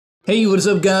Hey, what is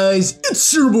up guys?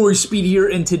 It's your boy Speed here,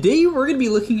 and today we're going to be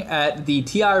looking at the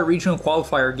TI Regional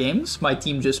Qualifier games my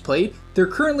team just played. They're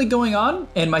currently going on,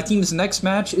 and my team's next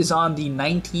match is on the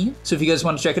 19th. So if you guys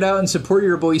want to check it out and support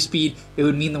your boy Speed, it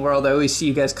would mean the world. I always see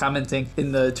you guys commenting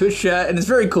in the Twitch chat, and it's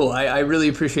very cool. I really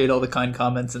appreciate all the kind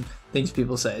comments and things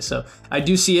people say. So I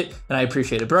do see it, and I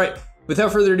appreciate it. But all right.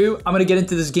 Without further ado, I'm going to get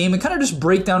into this game and kind of just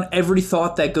break down every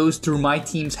thought that goes through my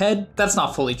team's head. That's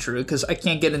not fully true because I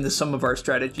can't get into some of our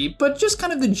strategy, but just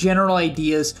kind of the general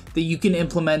ideas that you can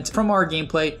implement from our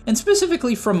gameplay and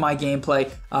specifically from my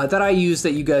gameplay that I use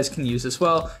that you guys can use as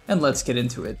well. And let's get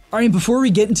into it. All right, before we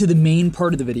get into the main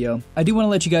part of the video, I do want to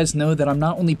let you guys know that I'm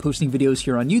not only posting videos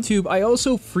here on YouTube, I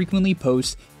also frequently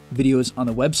post videos on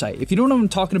the website. If you don't know what I'm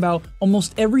talking about,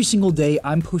 almost every single day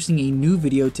I'm posting a new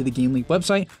video to the GameLeap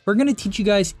website. We're going to teach you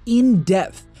guys in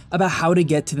depth about how to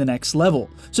get to the next level.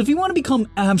 So if you want to become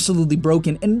absolutely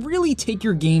broken and really take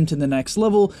your game to the next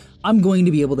level, I'm going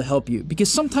to be able to help you,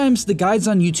 because sometimes the guides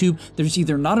on YouTube, there's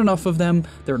either not enough of them,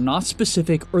 they're not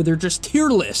specific, or they're just tier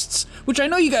lists, which I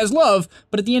know you guys love,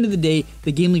 but at the end of the day,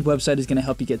 the GameLeap website is going to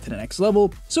help you get to the next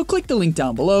level. So click the link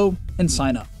down below and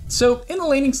sign up. So in the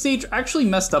laning stage, I actually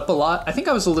messed up a lot. I think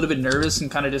I was a little bit nervous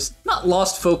and kind of just not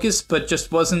lost focus, but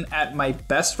just wasn't at my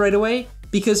best right away.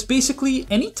 Because basically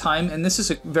anytime, and this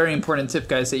is a very important tip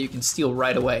guys that you can steal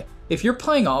right away, if you're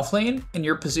playing offlane and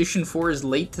your position 4 is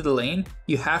late to the lane,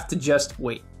 you have to just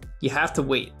wait. You have to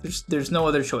wait. There's no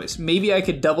other choice. Maybe I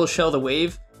could double shell the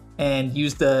wave and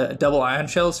use the double ion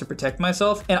shells to protect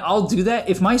myself. And I'll do that.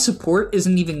 If my support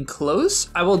isn't even close,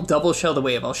 I will double shell the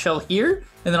wave. I'll shell here,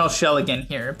 and then I'll shell again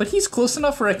here. But he's close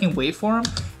enough where I can wait for him.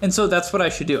 And so that's what I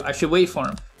should do. I should wait for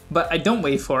him. But I don't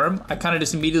wait for him. I kind of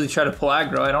just immediately try to pull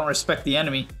aggro. I don't respect the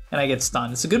enemy, and I get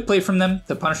stunned. It's a good play from them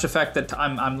to punish the fact that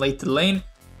I'm late to the lane.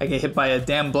 I get hit by a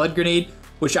damn blood grenade,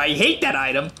 which I hate that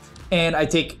item. And I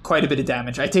take quite a bit of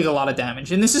damage. I take a lot of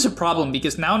damage. And this is a problem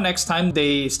because now next time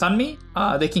they stun me,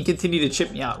 they can continue to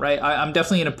chip me out, right? I'm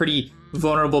definitely in a pretty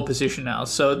vulnerable position now.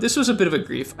 So this was a bit of a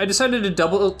grief. I decided to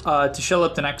double to shell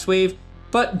up the next wave,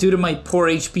 but due to my poor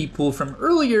HP pool from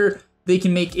earlier, they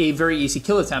can make a very easy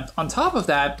kill attempt. On top of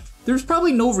that, there's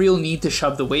probably no real need to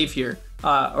shove the wave here,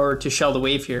 or to shell the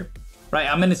wave here, right?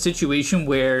 I'm in a situation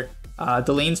where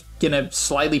the lane's gonna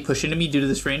slightly push into me due to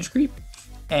this range creep.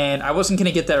 And I wasn't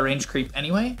gonna get that range creep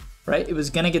anyway, right? It was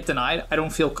gonna get denied. I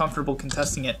don't feel comfortable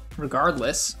contesting it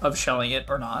regardless of shelling it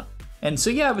or not. And so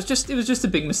yeah, it was just a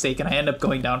big mistake, and I end up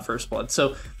going down first blood.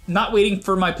 So not waiting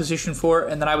for my position 4,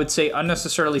 and then I would say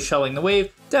unnecessarily shelling the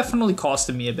wave definitely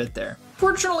costed me a bit there.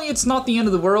 Fortunately, it's not the end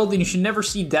of the world, and you should never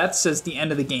see deaths as the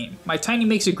end of the game. My Tiny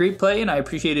makes a great play, and I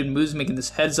appreciated Moose making this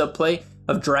heads up play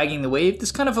of dragging the wave.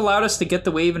 This kind of allowed us to get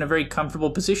the wave in a very comfortable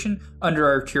position under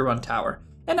our tier 1 tower.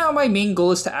 And now my main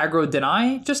goal is to aggro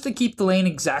deny, just to keep the lane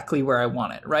exactly where I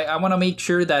want it, right? I want to make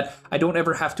sure that I don't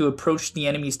ever have to approach the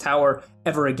enemy's tower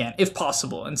ever again, if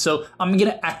possible. And so I'm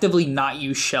going to actively not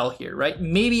use shell here, right?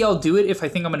 Maybe I'll do it if I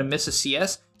think I'm going to miss a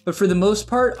CS, but for the most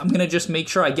part, I'm going to just make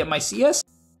sure I get my CS,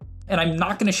 and I'm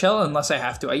not going to shell unless I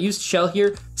have to. I used shell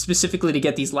here specifically to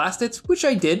get these last hits, which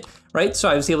I did, right? So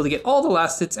I was able to get all the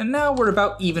last hits, and now we're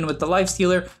about even with the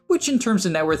lifestealer, which in terms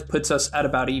of net worth puts us at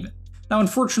about even. Now,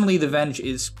 unfortunately, the Venge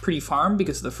is pretty farmed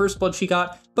because of the first blood she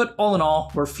got, but all in all,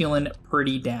 we're feeling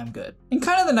pretty damn good. And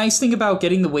kind of the nice thing about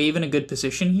getting the wave in a good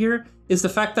position here is the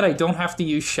fact that I don't have to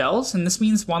use shells, and this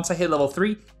means once I hit level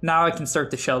 3, now I can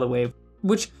start to shell the wave,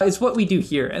 which is what we do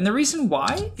here. And the reason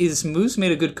why is Moose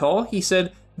made a good call. He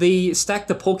said they stack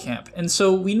the pull camp, and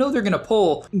so we know they're gonna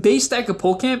pull. They stack a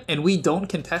pull camp and we don't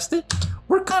contest it,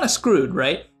 we're kind of screwed,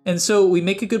 right? And so we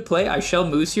make a good play. I shell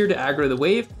Moose here to aggro the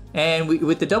wave, and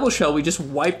with the double shell, we just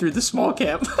wipe through the small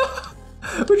camp,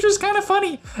 which was kind of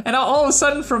funny. And all of a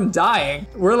sudden from dying,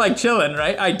 we're like chilling,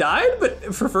 right? I died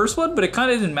but for first one, but it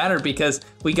kind of didn't matter because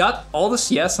we got all the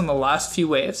CS on the last few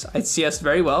waves. I CS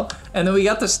very well. And then we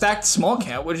got the stacked small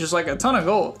camp, which is like a ton of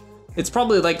gold. It's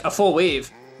probably like a full wave,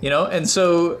 you know? And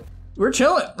so we're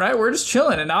chilling, right? We're just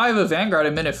chilling. And now I have a Vanguard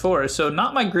at minute 4. So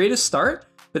not my greatest start,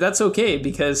 but that's okay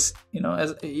because, you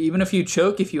know, even if you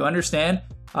choke, if you understand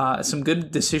some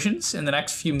good decisions in the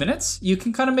next few minutes, you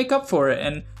can kind of make up for it.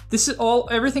 And this is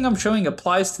everything I'm showing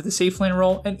applies to the safe lane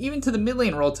role and even to the mid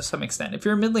lane role to some extent. If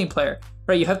you're a mid lane player,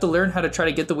 right, you have to learn how to try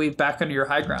to get the wave back under your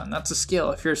high ground. That's a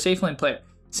skill. If you're a safe lane player,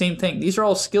 same thing. These are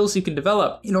all skills you can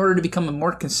develop in order to become a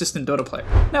more consistent Dota player.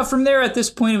 Now from there, at this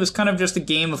point, it was kind of just a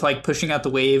game of like pushing out the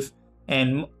wave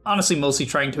and honestly mostly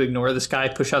trying to ignore this guy,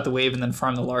 push out the wave and then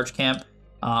farm the large camp.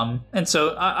 And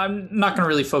so I'm not going to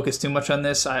really focus too much on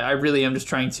this. I really am just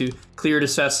trying to clear it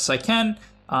as fast as I can.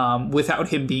 without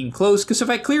him being close. Because if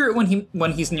I clear it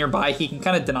when he's nearby, he can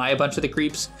kind of deny a bunch of the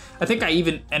creeps. I think I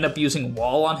even end up using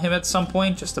wall on him at some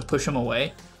point just to push him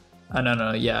away.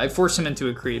 No, yeah, I force him into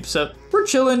a creep. So we're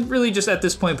chilling, really just at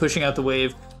this point pushing out the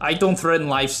wave. I don't threaten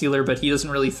Lifestealer, but he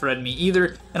doesn't really threaten me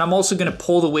either. And I'm also gonna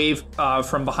pull the wave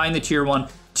from behind the tier 1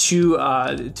 to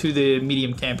the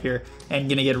medium camp here and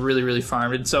gonna get really, really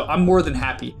farmed. And so I'm more than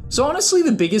happy. So honestly,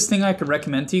 the biggest thing I could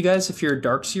recommend to you guys if you're a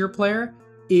Dark Seer player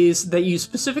is that you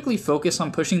specifically focus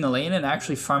on pushing the lane and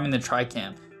actually farming the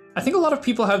tri-camp. I think a lot of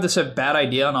people have this bad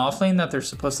idea on offlane that they're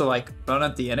supposed to like run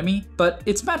at the enemy, but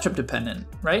it's matchup dependent,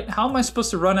 right? How am I supposed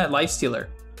to run at Lifestealer?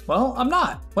 Well, I'm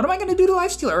not. What am I gonna do to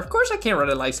Lifestealer? Of course I can't run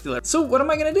at Lifestealer. So what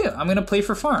am I gonna do? I'm gonna play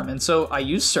for farm. And so I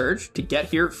use Surge to get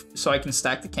here so I can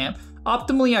stack the camp.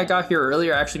 Optimally, I got here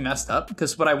earlier, I actually messed up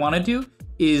because what I wanna do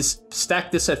is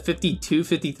stack this at 52,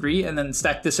 53, and then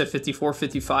stack this at 54,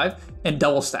 55, and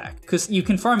double stack. Because you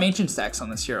can farm ancient stacks on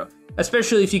this hero,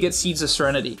 especially if you get Seeds of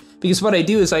Serenity. Because what I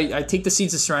do is I take the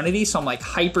Seeds of Serenity, so I'm like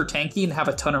hyper tanky and have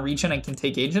a ton of regen and can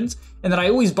take agents. And then I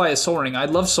always buy a Soul Ring. I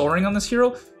love Soul Ring on this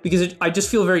hero because I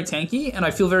just feel very tanky and I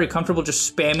feel very comfortable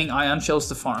just spamming Ion Shells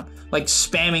to farm. Like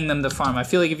spamming them to farm. I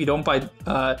feel like if you don't buy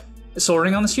Soul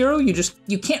Ring on this hero,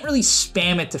 you can't really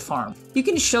spam it to farm. You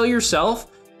can shell yourself,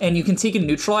 and you can take a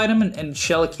neutral item and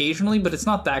shell occasionally, but it's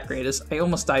not that great. I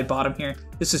almost died bottom here.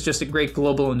 This is just a great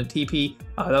global into TP.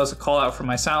 That was a call out from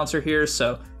my silencer here,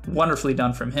 so wonderfully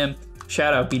done from him.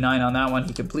 Shout out B9 on that one,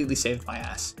 he completely saved my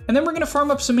ass. And then we're gonna farm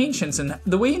up some Ancients, and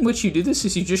the way in which you do this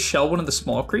is you just shell one of the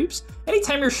small creeps.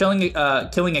 Anytime you're killing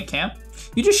a camp,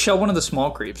 you just shell one of the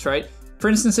small creeps, right? For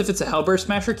instance, if it's a Hellburst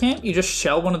Smasher camp, you just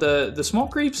shell one of the small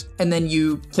creeps, and then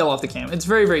you kill off the camp. It's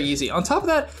very, very easy. On top of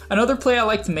that, another play I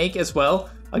like to make as well,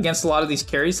 against a lot of these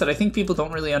carries that I think people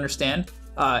don't really understand,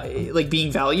 like being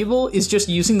valuable, is just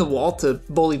using the wall to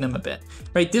bully them a bit,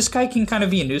 right? This guy can kind of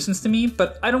be a nuisance to me,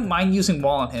 but I don't mind using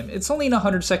wall on him. It's only an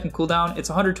 100-second cooldown, it's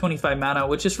 125 mana,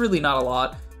 which is really not a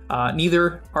lot.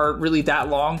 Neither are really that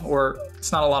long, or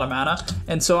it's not a lot of mana,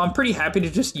 and so I'm pretty happy to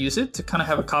just use it to kind of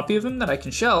have a copy of him that I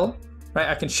can shell, right?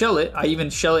 I can shell it, I even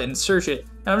shell it and search it,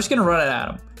 and I'm just gonna run it at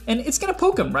him. And it's gonna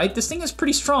poke him, right? This thing is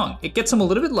pretty strong. It gets him a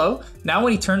little bit low. Now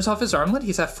when he turns off his armlet,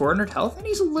 he's at 400 health and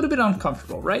he's a little bit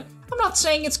uncomfortable, right? I'm not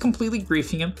saying it's completely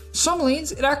griefing him. Some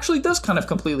lanes, it actually does kind of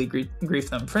completely grief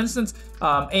them. For instance,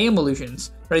 AM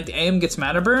illusions, right? The AM gets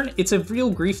mana burn. It's a real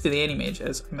grief to the anti-mage.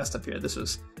 As I messed up here, this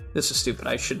was stupid.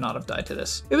 I should not have died to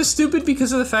this. It was stupid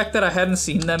because of the fact that I hadn't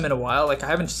seen them in a while. Like I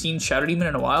haven't seen Shadow Demon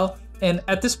in a while. And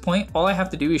at this point, all I have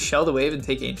to do is shell the wave and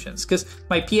take Ancients, because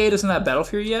my PA doesn't have Battle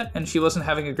Fury yet, and she wasn't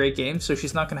having a great game, so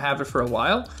she's not gonna have it for a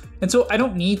while. And so I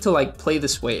don't need to like play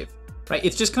this wave, right?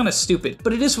 It's just kind of stupid,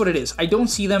 but it is what it is. I don't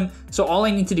see them, so all I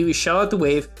need to do is shell out the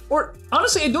wave, or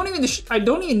honestly, I don't even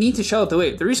need to shell out the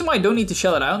wave. The reason why I don't need to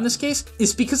shell it out in this case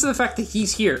is because of the fact that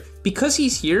he's here. Because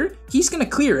he's here, he's gonna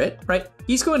clear it, right?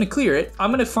 He's going to clear it.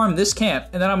 I'm gonna farm this camp,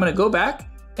 and then I'm gonna go back,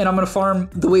 and I'm gonna farm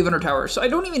the wave under tower. So I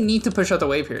don't even need to push out the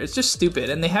wave here. It's just stupid.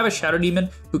 And they have a Shadow Demon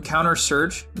who counters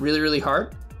Surge really, really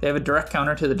hard. They have a direct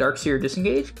counter to the Dark Seer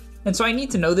disengage. And so I need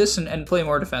to know this and play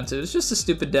more defensive. It's just a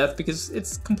stupid death because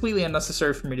it's completely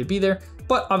unnecessary for me to be there.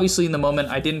 But obviously in the moment,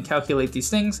 I didn't calculate these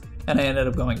things and I ended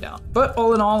up going down. But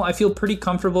all in all, I feel pretty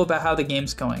comfortable about how the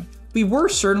game's going. We were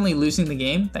certainly losing the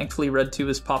game. Thankfully, Red 2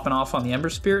 was popping off on the Ember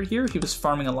Spirit here. He was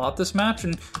farming a lot this match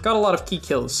and got a lot of key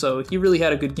kills. So he really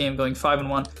had a good game going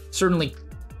 5-1, certainly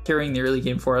carrying the early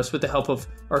game for us with the help of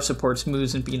our supports,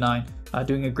 Moose and B9,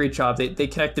 doing a great job. They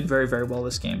connected very, very well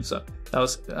this game. So that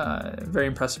was very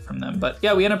impressive from them. But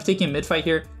yeah, we ended up taking a mid fight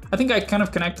here. I think I kind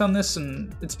of connect on this,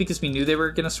 and it's because we knew they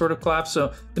were going to sort of collapse.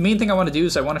 So the main thing I want to do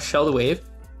is I want to shell the wave.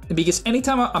 Because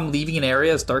anytime I'm leaving an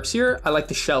area as Dark Seer, I like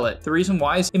to shell it. The reason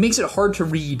why is it makes it hard to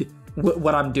read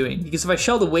what I'm doing. Because if I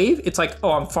shell the wave, it's like,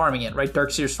 oh, I'm farming it, right?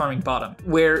 Dark Seer's farming bottom.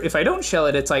 Where if I don't shell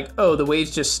it, it's like, oh, the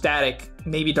wave's just static.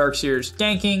 Maybe Dark Seer's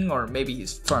ganking, or maybe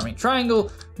he's farming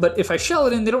triangle. But if I shell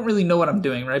it in, they don't really know what I'm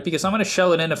doing, right? Because I'm gonna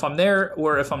shell it in if I'm there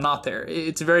or if I'm not there.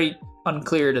 It's very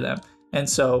unclear to them. And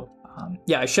so,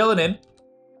 yeah, I shell it in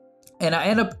and I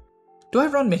end up, do I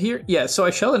run mid here? Yeah, so I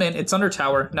shell it in, it's under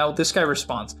tower. Now this guy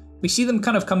responds. We see them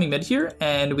kind of coming mid here,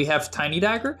 and we have Tiny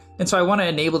Dagger, and so I want to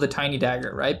enable the Tiny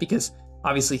Dagger, right? Because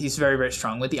obviously he's very, very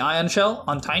strong. With the Ion Shell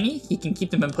on Tiny, he can keep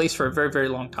them in place for a very, very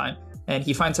long time. And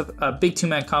he finds a big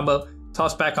two-man combo,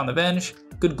 toss back on the Venge,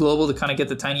 good global to kind of get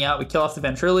the Tiny out. We kill off the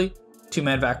Venge early,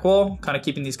 two-man vac wall, kind of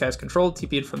keeping these guys controlled,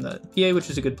 TP'd from the PA,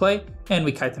 which is a good play, and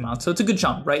we kite them out. So it's a good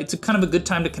jump, right? It's kind of a good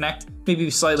time to connect. Maybe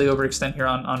we slightly overextend here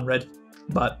on Red,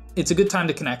 but it's a good time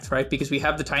to connect, right? Because we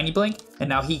have the Tiny Blink, and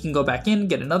now he can go back in,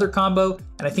 get another combo,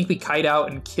 and I think we kite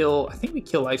out and kill, I think we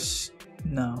kill life,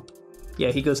 no.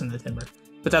 Yeah, he goes in the Timber.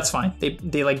 But that's fine.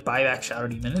 They like buy back Shadow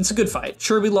Demon. It's a good fight.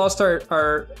 Sure, we lost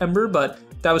our Ember, but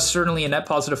that was certainly a net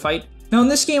positive fight. Now in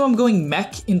this game, I'm going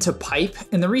mech into pipe,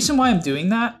 and the reason why I'm doing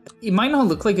that, it might not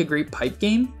look like a great pipe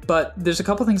game, but there's a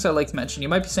couple things I'd like to mention. You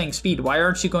might be saying, Speed, why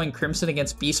aren't you going Crimson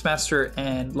against Beastmaster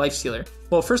and Lifestealer?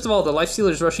 Well, first of all, the Lifestealer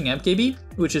is rushing MKB,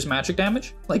 which is magic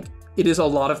damage. Like, it is a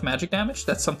lot of magic damage.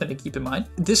 That's something to keep in mind.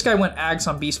 This guy went Ags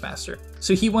on Beastmaster,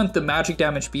 so he went the magic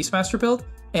damage Beastmaster build,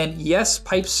 and yes,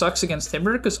 pipe sucks against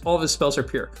Timber because all of his spells are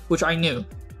pure, which I knew.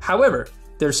 However,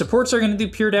 their supports are going to do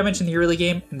pure damage in the early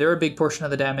game, and they're a big portion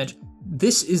of the damage.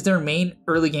 This is their main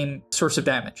early game source of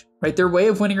damage, right? Their way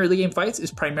of winning early game fights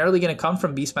is primarily going to come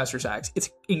from Beastmaster's Axe. It's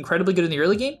incredibly good in the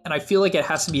early game, and I feel like it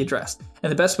has to be addressed.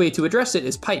 And the best way to address it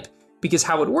is pipe, because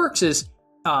how it works is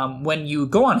when you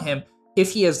go on him,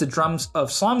 if he has the drums of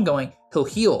Slom going, he'll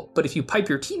heal. But if you pipe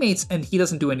your teammates and he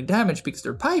doesn't do any damage because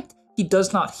they're piped, he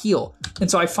does not heal.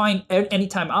 And so I find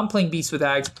anytime I'm playing Beast with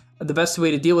Ags, the best way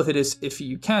to deal with it is, if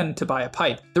you can, to buy a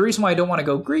pipe. The reason why I don't want to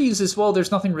go Greaves is, well, there's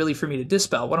nothing really for me to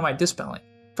dispel. What am I dispelling?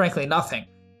 Frankly, nothing,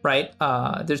 right?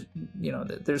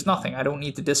 There's nothing. I don't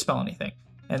need to dispel anything.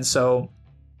 And so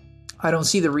I don't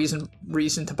see the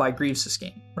reason to buy Greaves this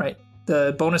game, right?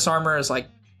 The bonus armor is like,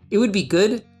 it would be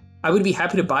good. I would be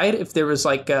happy to buy it if there was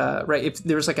like, if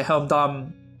there was like a Helm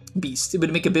Dom Beast. It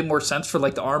would make a bit more sense for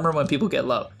like the armor when people get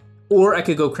low. Or I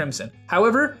could go Crimson.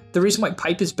 However, the reason why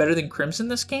Pipe is better than Crimson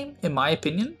this game, in my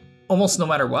opinion, almost no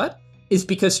matter what, is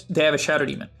because they have a Shadow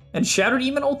Demon. And Shadow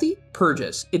Demon ulti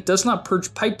purges. It does not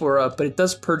purge Pipe Aura, but it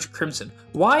does purge Crimson.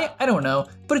 Why? I don't know,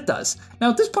 but it does. Now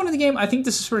at this point in the game, I think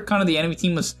this is where kind of the enemy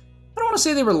team was, I don't want to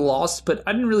say they were lost, but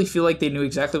I didn't really feel like they knew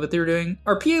exactly what they were doing.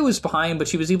 Our PA was behind, but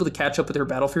she was able to catch up with her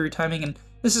Battle Fury timing, and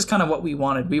this is kind of what we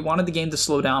wanted. We wanted the game to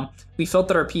slow down. We felt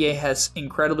that our PA has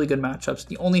incredibly good matchups.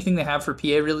 The only thing they have for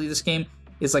PA really this game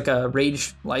is like a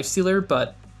Rage Lifestealer,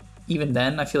 but even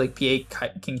then, I feel like PA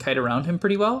can kite around him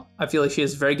pretty well. I feel like she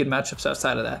has very good matchups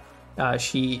outside of that.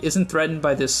 She isn't threatened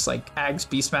by this like Ags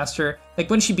Beastmaster. Like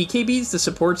when she BKBs, the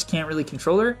supports can't really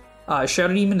control her.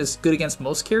 Shadow Demon is good against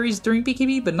most carries during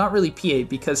BKB, but not really PA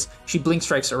because she blink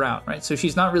strikes around, right? So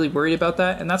she's not really worried about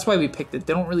that, and that's why we picked it.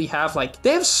 They don't really have like,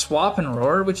 they have Swap and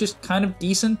Roar, which is kind of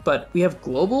decent, but we have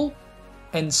Global,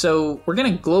 and so we're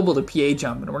gonna Global the PA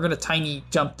jump, and we're gonna Tiny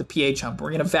jump the PA jump,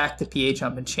 we're gonna Vac the PA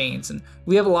jump and Chains, and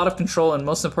we have a lot of control, and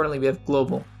most importantly, we have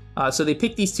Global. So they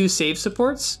picked these two save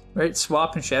supports, right?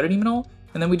 Swap and Shadow Demon ult.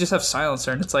 And then we just have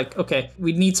Silencer, and it's like, okay,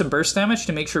 we need some burst damage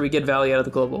to make sure we get value out of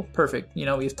the Global. Perfect. You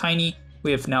know, we have Tiny,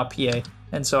 we have now PA.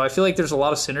 And so I feel like there's a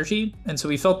lot of synergy. And so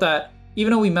we felt that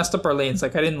even though we messed up our lanes,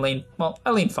 like I didn't lane, well,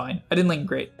 I laned fine. I didn't lane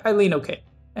great. I lane okay.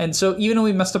 And so even though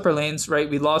we messed up our lanes, right,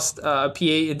 we lost PA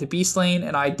into Beast lane,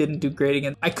 and I didn't do great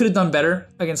against, I could have done better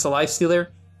against the Lifestealer.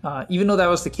 Even though that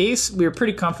was the case, we were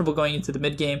pretty comfortable going into the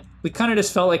mid game. We kind of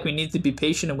just felt like we needed to be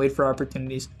patient and wait for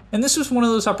opportunities. And this was one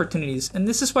of those opportunities. And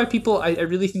this is why people, I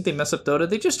really think they mess up Dota.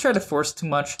 They just try to force too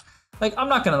much. Like, I'm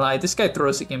not gonna lie, this guy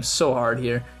throws the game so hard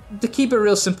here. To keep it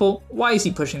real simple, why is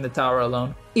he pushing the tower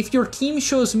alone? If your team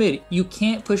shows mid, you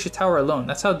can't push a tower alone.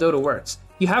 That's how Dota works.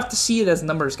 You have to see it as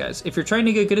numbers, guys. If you're trying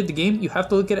to get good at the game, you have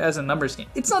to look at it as a numbers game.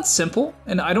 It's not simple,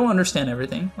 and I don't understand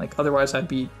everything. Like, otherwise I'd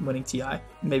be winning TI.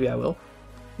 Maybe I will.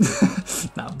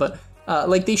 No, but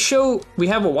like they show, we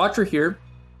have a Watcher here.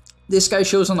 This guy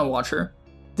shows on the Watcher.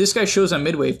 This guy shows on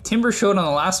midwave. Timber showed on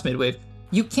the last midwave.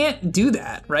 You can't do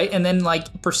that, right? And then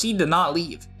like proceed to not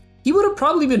leave. He would have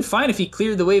probably been fine if he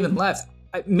cleared the wave and left.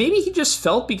 Maybe he just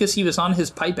felt because he was on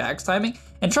his pipe axe timing.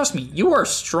 And trust me, you are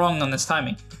strong on this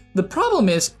timing. The problem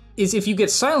is if you get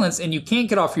silenced and you can't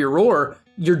get off your roar,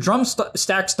 your drum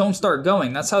stacks don't start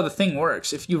going. That's how the thing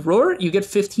works. If you roar, you get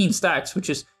 15 stacks,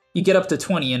 which is, you get up to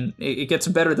 20, and it gets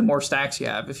better the more stacks you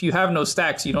have. If you have no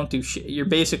stacks, you don't do shit. You're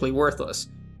basically worthless,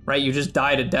 right? You just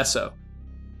died at Deso.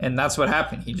 And that's what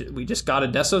happened. We just got a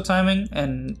Deso timing,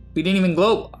 and we didn't even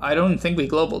global. I don't think we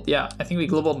globaled. Yeah, I think we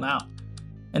globaled now.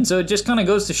 And so it just kind of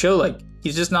goes to show, like,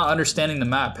 he's just not understanding the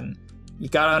map, and you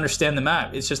gotta understand the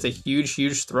map. It's just a huge,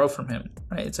 huge throw from him,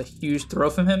 right? It's a huge throw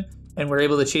from him, and we're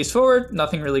able to chase forward.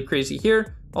 Nothing really crazy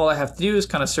here. All I have to do is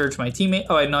kind of surge my teammate.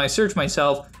 Oh, I surged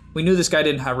myself. We knew this guy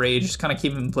didn't have rage, just kind of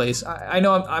keep him in place. I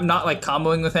know I'm not like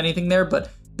comboing with anything there, but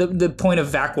the point of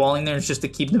vac walling there is just to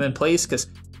keep them in place, because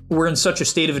we're in such a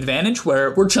state of advantage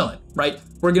where we're chilling, right?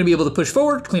 We're gonna be able to push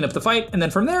forward, clean up the fight, and then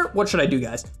from there, what should I do,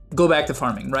 guys? Go back to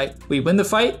farming, right? We win the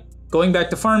fight, going back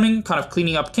to farming, kind of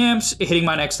cleaning up camps, hitting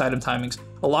my next item timings.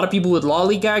 A lot of people would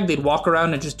lollygag, they'd walk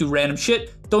around and just do random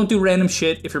shit. Don't do random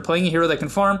shit. If you're playing a hero that can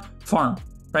farm,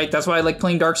 right? That's why I like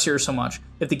playing Dark Seer so much.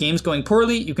 If the game's going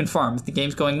poorly, you can farm. If the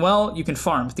game's going well, you can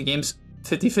farm. If the game's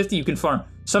 50-50, you can farm.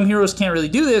 Some heroes can't really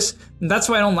do this, and that's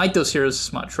why I don't like those heroes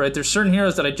as much, right? There's certain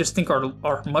heroes that I just think are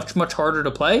much, much harder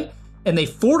to play, and they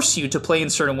force you to play in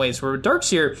certain ways. Where with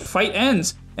Darkseer, fight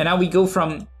ends, and now we go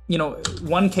from, you know,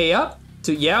 1k up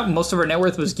to, yeah, most of our net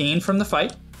worth was gained from the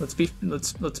fight. Let's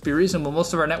be reasonable.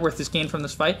 Most of our net worth is gained from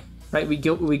this fight, right? We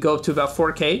go up to about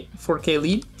 4k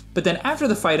lead. But then after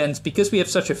the fight ends, because we have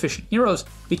such efficient heroes,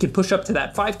 we can push up to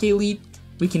that 5k lead.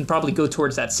 We can probably go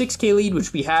towards that 6k lead,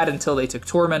 which we had until they took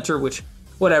Tormentor, which,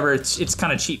 whatever, it's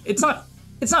kind of cheap. It's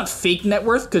not fake net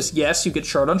worth, because yes, you get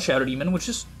Shard on Shadow Demon, which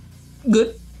is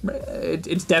good.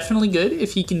 It's definitely good.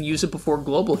 If he can use it before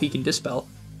Global, he can dispel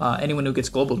anyone who gets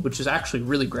Globaled, which is actually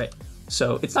really great.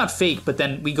 So it's not fake, but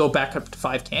then we go back up to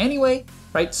 5k anyway,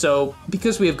 right? So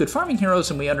because we have good farming heroes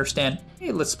and we understand,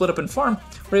 hey, let's split up and farm,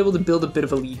 we're able to build a bit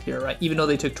of a lead here, right? Even though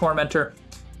they took Tormentor,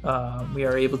 we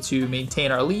are able to maintain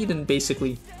our lead and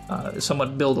basically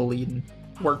somewhat build a lead and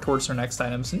work towards our next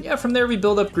items. And yeah, from there we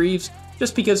build up Greaves,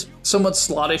 just because somewhat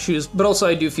slot issues, but also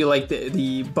I do feel like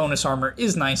the bonus armor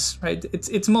is nice, right?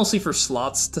 It's mostly for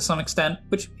slots to some extent,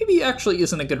 which maybe actually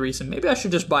isn't a good reason. Maybe I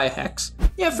should just buy a Hex.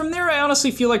 Yeah, from there I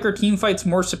honestly feel like our team fight's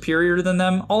more superior than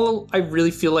them. All I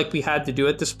really feel like we had to do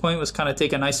at this point was kind of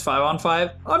take a nice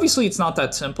 5-on-5. Obviously it's not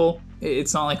that simple.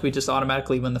 It's not like we just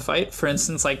automatically win the fight. For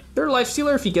instance, like their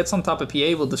Lifestealer, if he gets on top of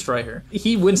PA, will destroy her.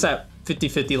 He wins that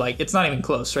 50-50, like it's not even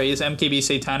close, right? His MKB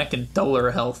Satanic and double her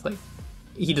health, like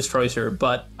he destroys her.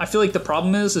 But I feel like the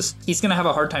problem is he's gonna have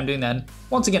a hard time doing that. And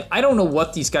once again, I don't know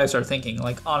what these guys are thinking.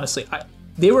 Like honestly,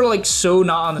 they were like so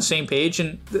not on the same page,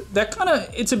 and that kind of,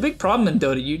 it's a big problem in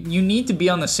Dota. You need to be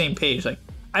on the same page. Like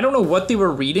I don't know what they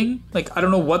were reading. Like I don't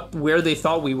know where they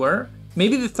thought we were.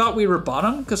 Maybe they thought we were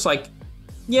bottom, because like,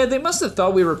 yeah, they must have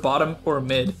thought we were bottom or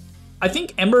mid. I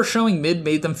think Ember showing mid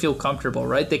made them feel comfortable,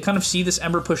 right? They kind of see this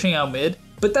Ember pushing out mid,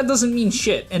 but that doesn't mean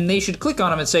shit, and they should click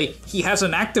on him and say, he has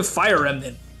an active Fire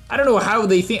Remnant. I don't know how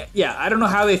they think, yeah, I don't know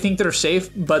how they think they're safe,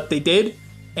 but they did,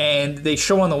 and they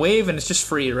show on the wave, and it's just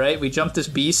free, right? We jump this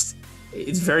beast.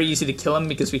 It's very easy to kill him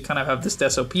because we kind of have this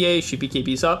Deso PA, she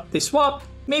BKBs up, they swap.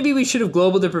 Maybe we should have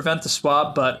global to prevent the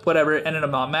swap, but whatever, it ended up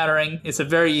not mattering. It's a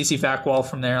very easy vac wall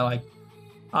from there, like,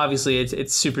 obviously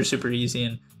it's super, super easy,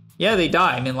 and yeah, they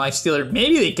die. I mean, Lifestealer,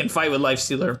 maybe they can fight with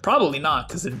Lifestealer. Probably not,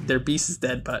 because their beast is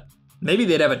dead, but maybe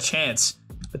they'd have a chance.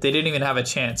 But they didn't even have a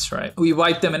chance, right? We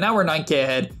wiped them, and now we're 9k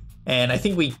ahead, and I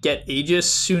think we get Aegis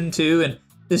soon too, and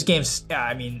this game's, yeah,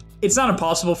 I mean, it's not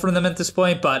impossible for them at this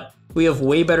point, but we have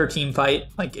way better team fight.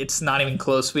 Like, it's not even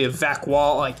close. We have Vac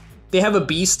Wall, like, they have a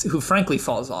beast who frankly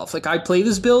falls off. Like, I play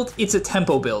this build, it's a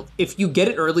tempo build. If you get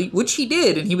it early, which he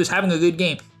did, and he was having a good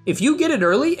game, if you get it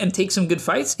early and take some good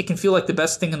fights, it can feel like the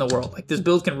best thing in the world. Like, this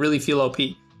build can really feel OP.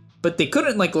 But they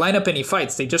couldn't, like, line up any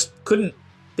fights. They just couldn't,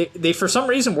 they for some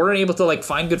reason weren't able to, like,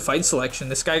 find good fight selection.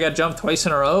 This guy got jumped twice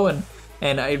in a row, and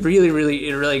it really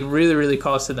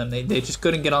costed them. They just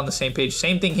couldn't get on the same page.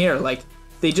 Same thing here. Like,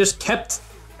 they just kept,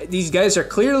 these guys are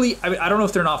clearly, I mean, I don't know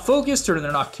if they're not focused or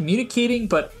they're not communicating,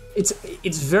 but it's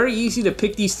very easy to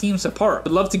pick these teams apart.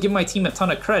 I'd love to give my team a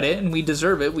ton of credit, and we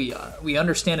deserve it. We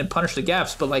understand and punish the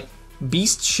gaps, but like,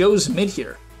 Beast shows mid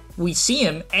here. We see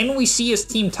him, and we see his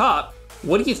team top.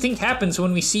 What do you think happens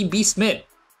when we see Beast mid?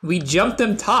 We jump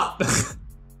them top.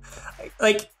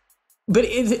 Like, but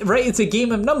it's a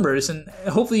game of numbers, and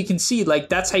hopefully you can see, like,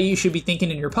 that's how you should be thinking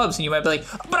in your pubs. And you might be like,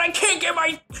 but I can't get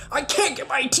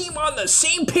my team on the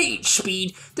same page,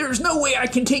 Speed. There's no way I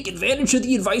can take advantage of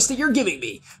the advice that you're giving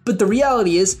me. But the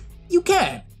reality is, you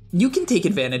can. You can take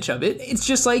advantage of it. It's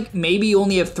just like, maybe you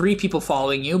only have 3 people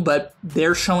following you, but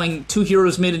they're showing 2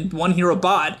 heroes mid and 1 hero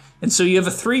bot, and so you have a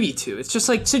 3v2. It's just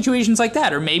like situations like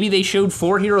that. Or maybe they showed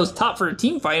 4 heroes top for a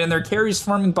team fight and their carries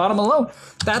farming bottom alone.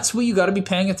 That's what you gotta be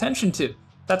paying attention to.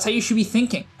 That's how you should be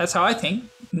thinking. That's how I think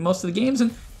in most of the games,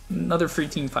 and another free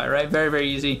team fight, right? Very, very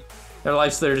easy. Their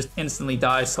Lifestealer just instantly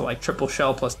dies to like triple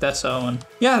shell plus Deso, and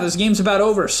yeah, this game's about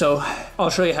over, so I'll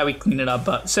show you how we clean it up.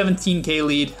 But 17k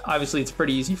lead, obviously it's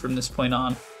pretty easy from this point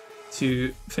on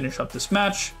to finish up this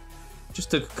match.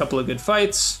 Just took a couple of good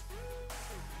fights,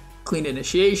 clean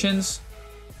initiations,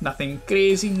 nothing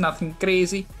crazy, nothing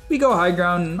crazy. We go high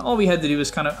ground, and all we had to do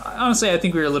was kind of, honestly, I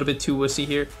think we were a little bit too wussy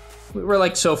here. We're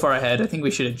like so far ahead. I think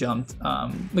we should have jumped.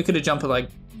 We could have jumped with like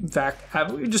Vac.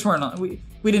 We just weren't on.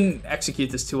 We didn't execute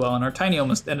this too well, and our Tiny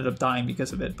almost ended up dying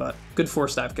because of it. But good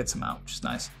 4-staff gets him out, which is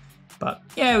nice. But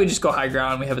yeah, we just go high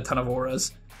ground. We have a ton of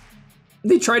auras.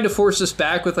 They tried to force us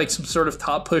back with like some sort of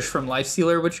top push from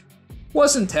Lifestealer, which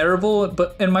wasn't terrible.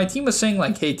 And my team was saying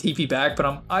like, hey, TP back.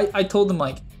 But I told them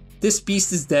like, this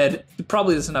beast is dead. He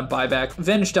probably doesn't have buyback.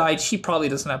 Venge died. She probably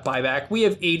doesn't have buyback. We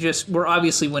have Aegis. We're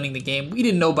obviously winning the game. We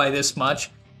didn't know by this much.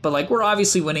 but like we're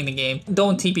obviously winning the game.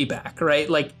 Don't TP back, right?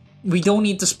 Like we don't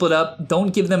need to split up.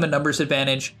 Don't give them a numbers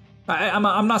advantage.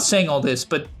 I'm not saying all this,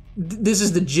 but this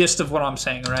is the gist of what I'm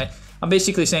saying, right? I'm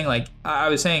basically saying, like, I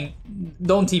was saying,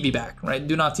 don't TP back, right?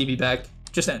 Do not TP back.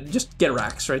 Just get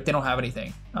racks, right? They don't have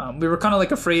anything. We were kind of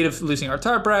like afraid of losing our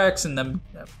top racks and them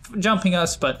jumping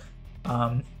us, but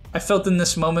I felt in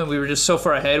this moment we were just so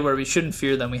far ahead where we shouldn't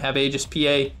fear them. We have Aegis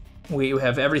PA. We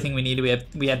have everything we needed.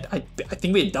 I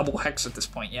think we had double Hex at this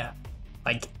point, yeah.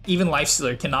 Like, even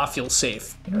Lifestealer cannot feel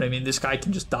safe. You know what I mean? This guy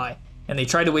can just die. And they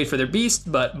tried to wait for their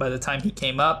beast, but by the time he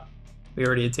came up, we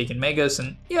already had taken Megas,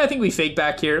 and yeah, I think we fake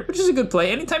back here, which is a good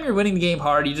play. Anytime you're winning the game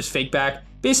hard, you just fake back.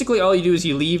 Basically, all you do is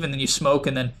you leave, and then you smoke,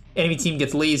 and then enemy team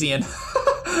gets lazy, and,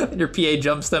 and your PA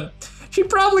jumps them. She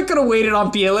probably could have waited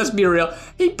on PA, let's be real.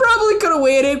 He probably could have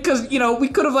waited, because, you know, we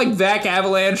could have, like, Vac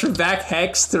Avalanche or Vac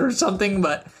Hexed or something,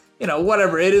 but, you know,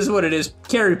 whatever. It is what it is.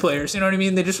 Carry players, you know what I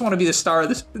mean? They just want to be the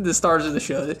stars of the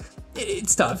show.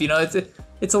 It's tough, you know?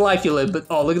 It's a life you live, but,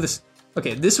 oh, look at this.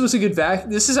 Okay, this was a good Vac.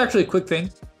 This is actually a quick thing.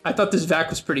 I thought this Vac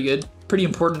was pretty good. Pretty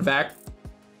important Vac.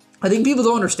 I think people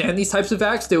don't understand these types of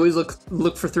Vacs. They always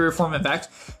look for 3 or 4 man Vacs.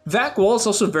 Vac Wall is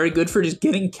also very good for just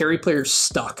getting carry players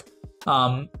stuck.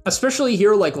 Especially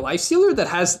here like Lifestealer that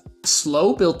has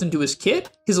slow built into his kit.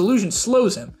 His illusion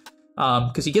slows him.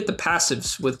 Because you get the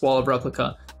passives with Wall of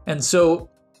Replica. And so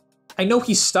I know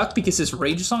he's stuck because his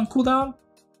Rage is on cooldown.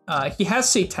 He has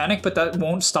Satanic, but that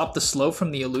won't stop the slow from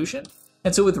the illusion.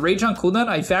 And so with Rage on cooldown,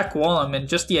 I Vac Wall him, and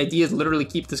just the idea is literally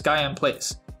keep this guy in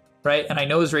place, right? And I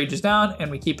know his Rage is down, and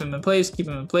we keep him in place,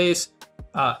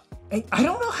 I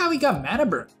don't know how he got mana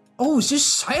burn. Oh, is this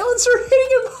Silencer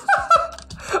hitting him?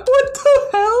 What the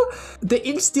hell? The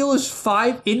insta-steal is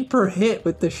 5 in per hit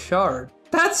with the shard.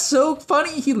 That's so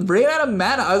funny. He ran out of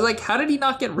mana. I was like, how did he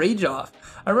not get Rage off?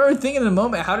 I remember thinking in the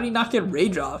moment, how did he not get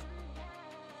Rage off?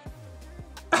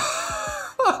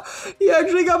 He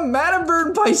actually got mana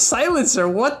burned by Silencer.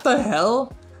 What the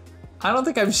hell? I don't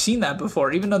think I've seen that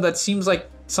before, even though that seems like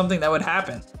something that would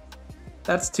happen.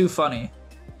 That's too funny.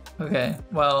 Okay,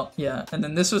 well, yeah. And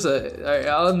then this was alright,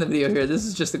 I'll end the video here. This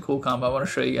is just a cool combo I want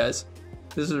to show you guys.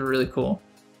 This is really cool.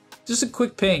 Just a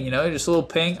quick ping, you know, just a little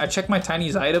ping. I check my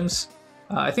Tiny's items.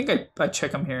 I think I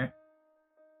check them here.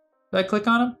 Did I click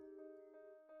on him?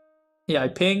 Yeah, I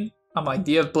ping. I'm like,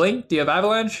 do you have Blink? Do you have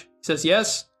Avalanche? He says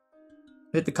yes.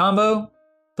 Hit the combo.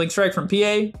 Blink Strike from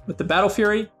PA with the Battle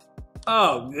Fury.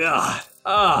 Oh, God.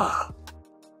 Oh,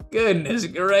 goodness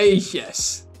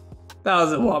gracious. That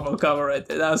was a wombo combo right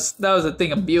there. That was a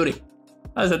thing of beauty.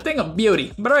 That was a thing of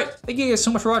beauty. But alright, thank you guys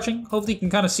so much for watching. Hopefully you can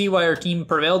kind of see why our team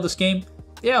prevailed this game.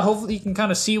 Yeah, hopefully you can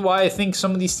kind of see why I think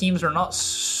some of these teams are not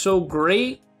so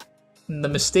great. And the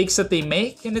mistakes that they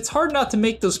make. And it's hard not to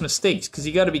make those mistakes because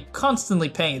you got to be constantly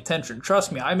paying attention.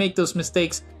 Trust me, I make those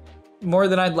mistakes more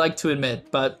than I'd like to admit,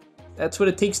 but that's what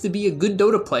it takes to be a good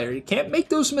Dota player. You can't make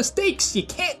those mistakes. You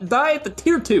can't die at the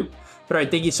tier 2. But alright,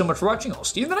 thank you so much for watching. I'll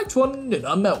see you in the next one, and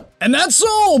I'm out. And that's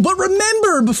all, but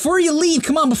remember, before you leave,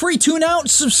 come on, before you tune out,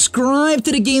 subscribe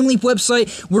to the GameLeap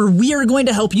website, where we are going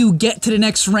to help you get to the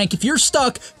next rank. If you're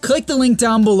stuck, click the link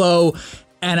down below,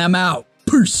 and I'm out.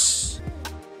 Peace.